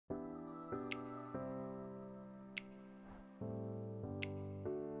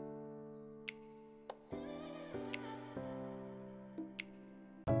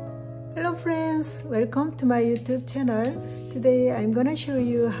Hello friends, welcome to my YouTube channel. Today I'm gonna show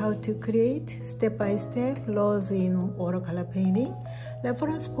you how to create step-by-step rose in watercolor painting.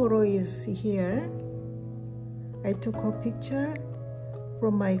 Reference photo is here. I took a picture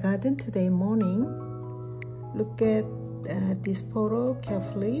from my garden today morning. Look at this photo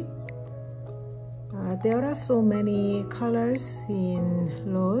carefully. There are so many colors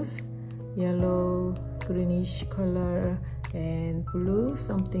in rose, yellow, greenish color, and blue,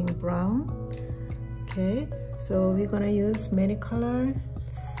 something brown. Okay, so we're gonna use many colors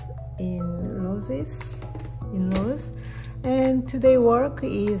in roses, and today work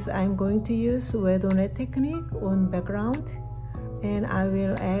is I'm going to use wet on it technique on background, and I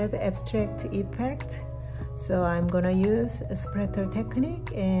will add abstract effect. So I'm gonna use a splatter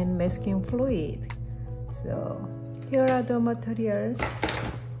technique and masking fluid. So here are the materials.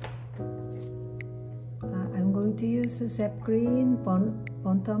 I'm going to use sap green,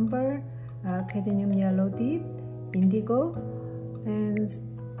 burnt umber, cadmium yellow deep, indigo, and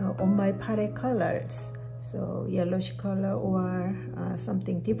on my palette colors. So yellowish color or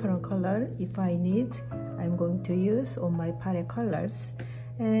something different color if I need, I'm going to use on my palette colors.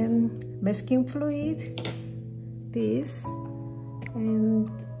 And masking fluid, this, and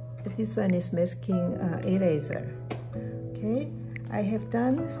this one is masking eraser. Okay, I have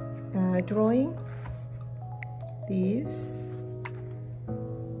done drawing this.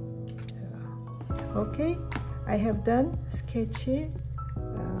 Okay, I have done sketch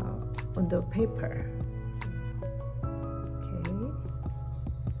on the paper.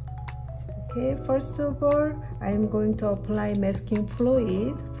 Okay, first of all, I am going to apply masking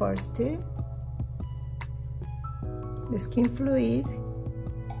fluid first. Masking fluid.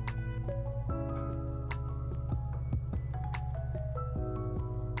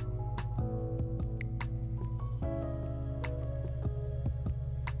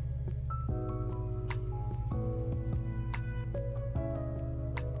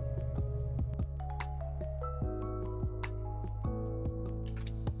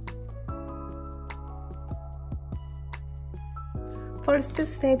 First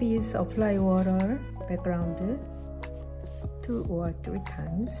step is apply water background 2 or 3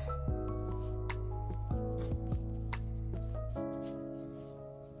 times.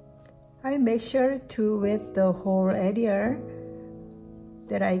 I make sure to wet the whole area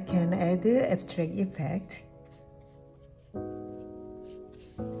that I can add abstract effect.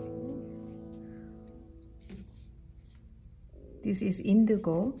 This is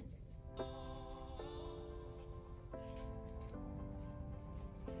indigo.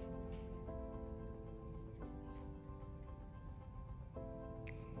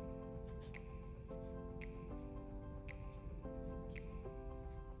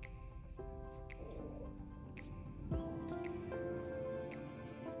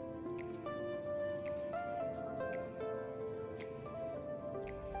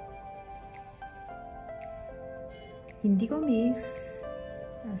 Indigo mix,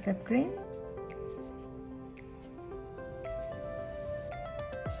 sap green,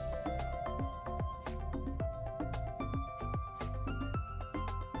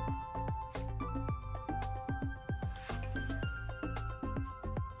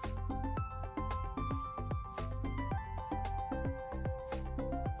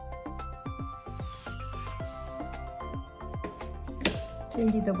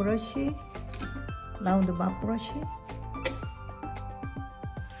 change the brush, round map brush.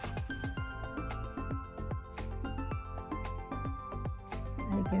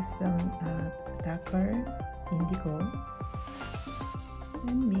 I get some darker indigo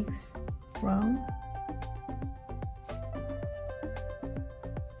and mix brown.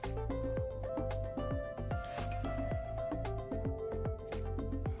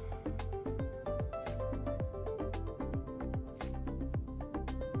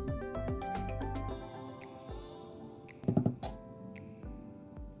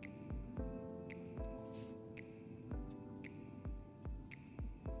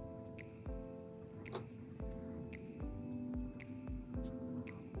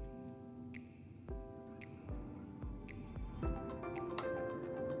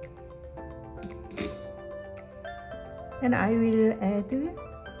 And I will add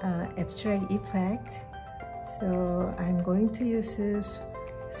abstract effect. So I'm going to use this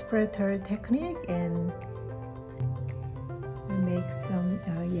splatter technique and make some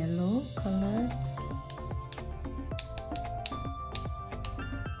yellow color.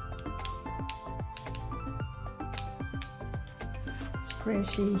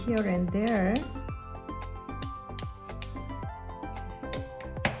 Splash here and there.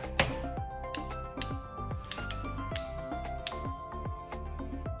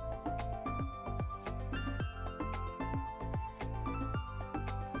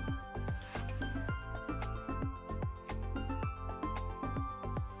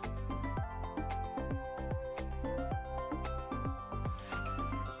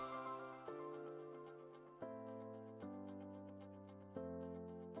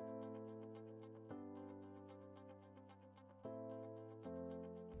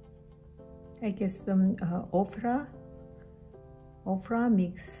 I get some ochra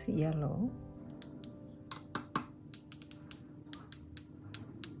mix yellow.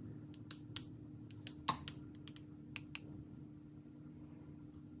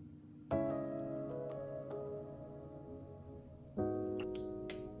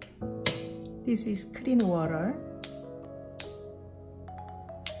 This is clean water.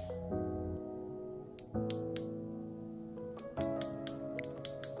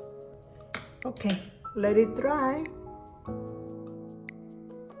 Okay, let it dry.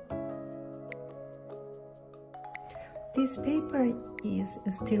 This paper is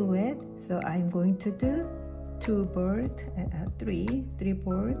still wet, so I'm going to do three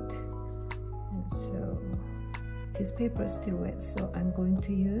birds. So this paper is still wet, so I'm going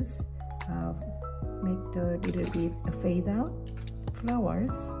to use make the little bit fade out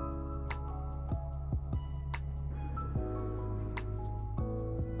flowers.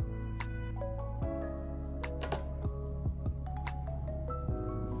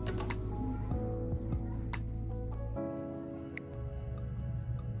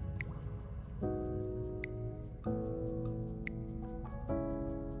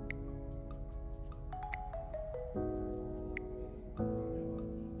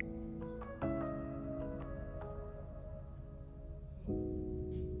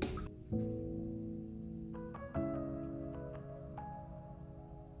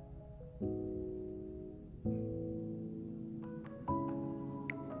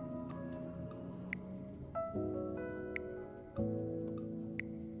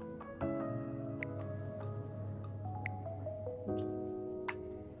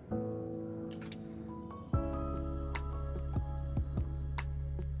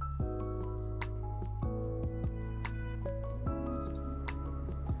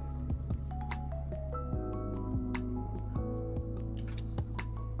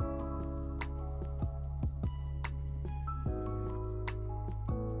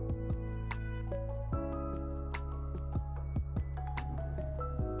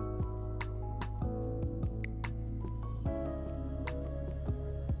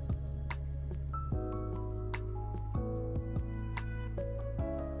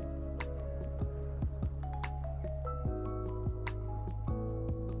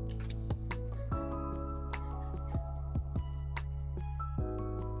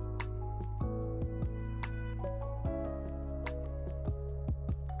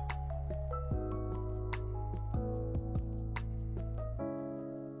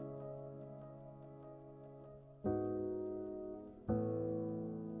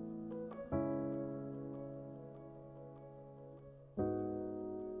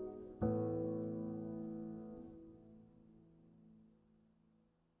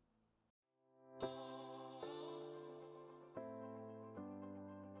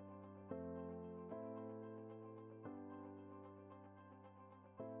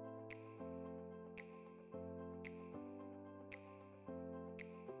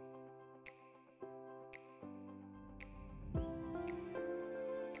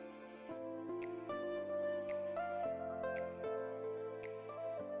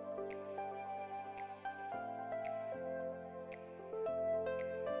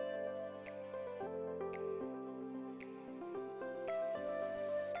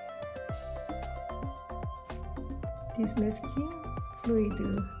 This masking fluid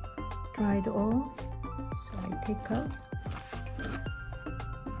dried off, so I take out.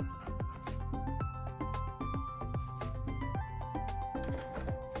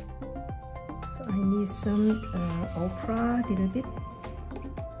 So I need some ochre, little bit.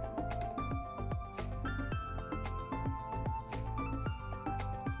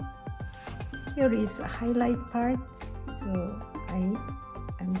 Here is a highlight part, so I'm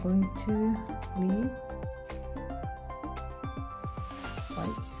going to leave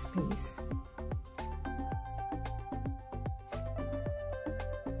white space.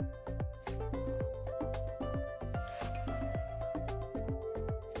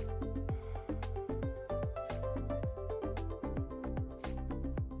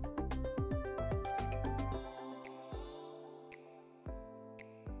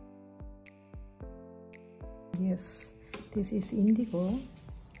 Yes, this is indigo.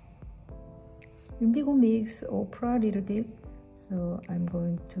 Indigo mix ochre a little bit, so I'm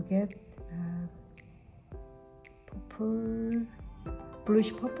going to get purple,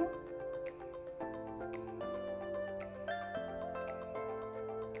 bluish purple.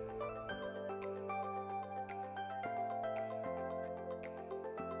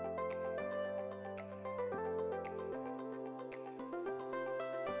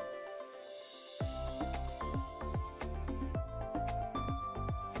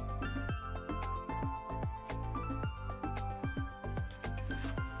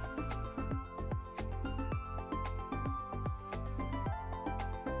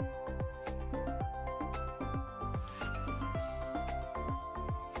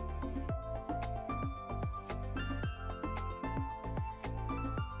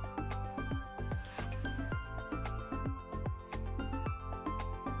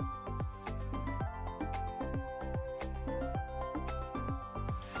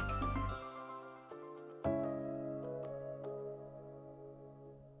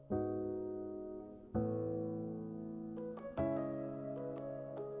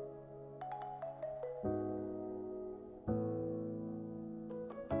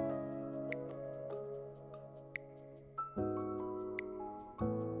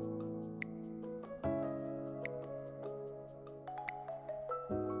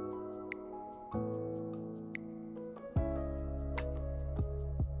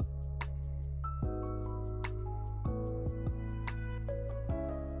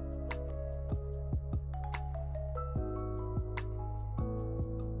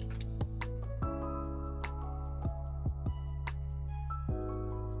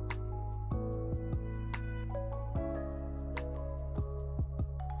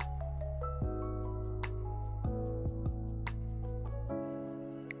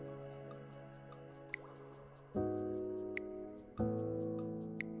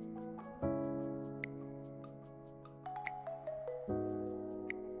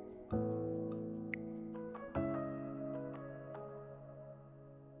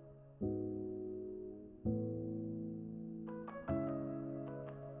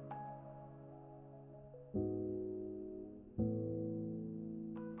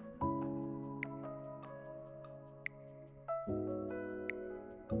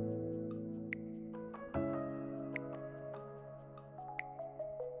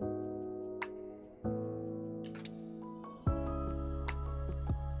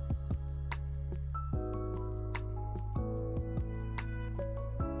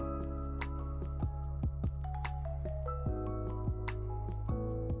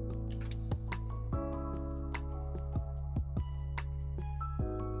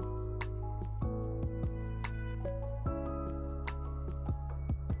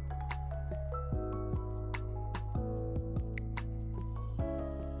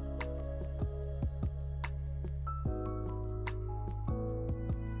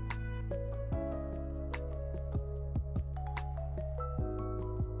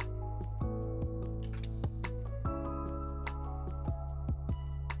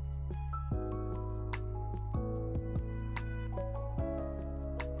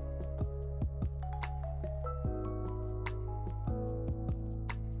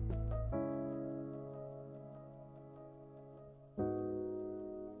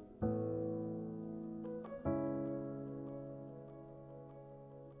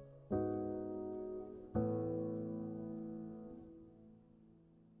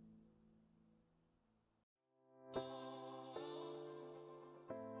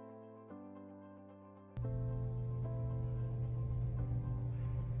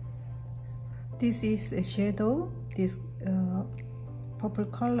 This is a shadow. This purple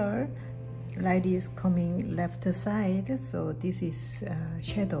color light is coming left side, so this is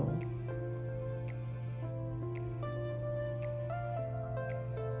shadow.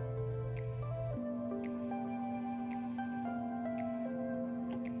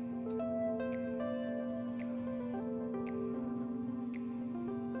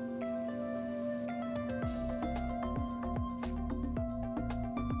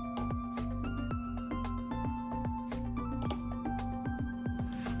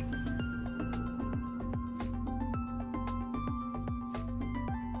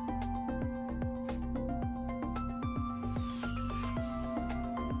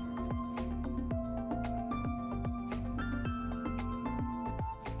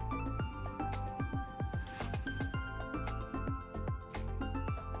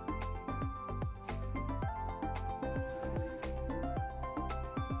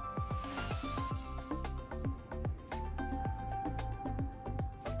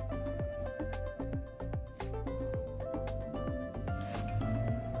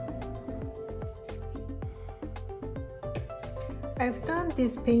 I've done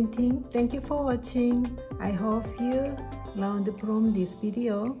this painting. Thank you for watching. I hope you learned from this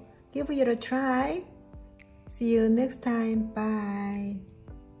video. Give it a try. See you next time. Bye.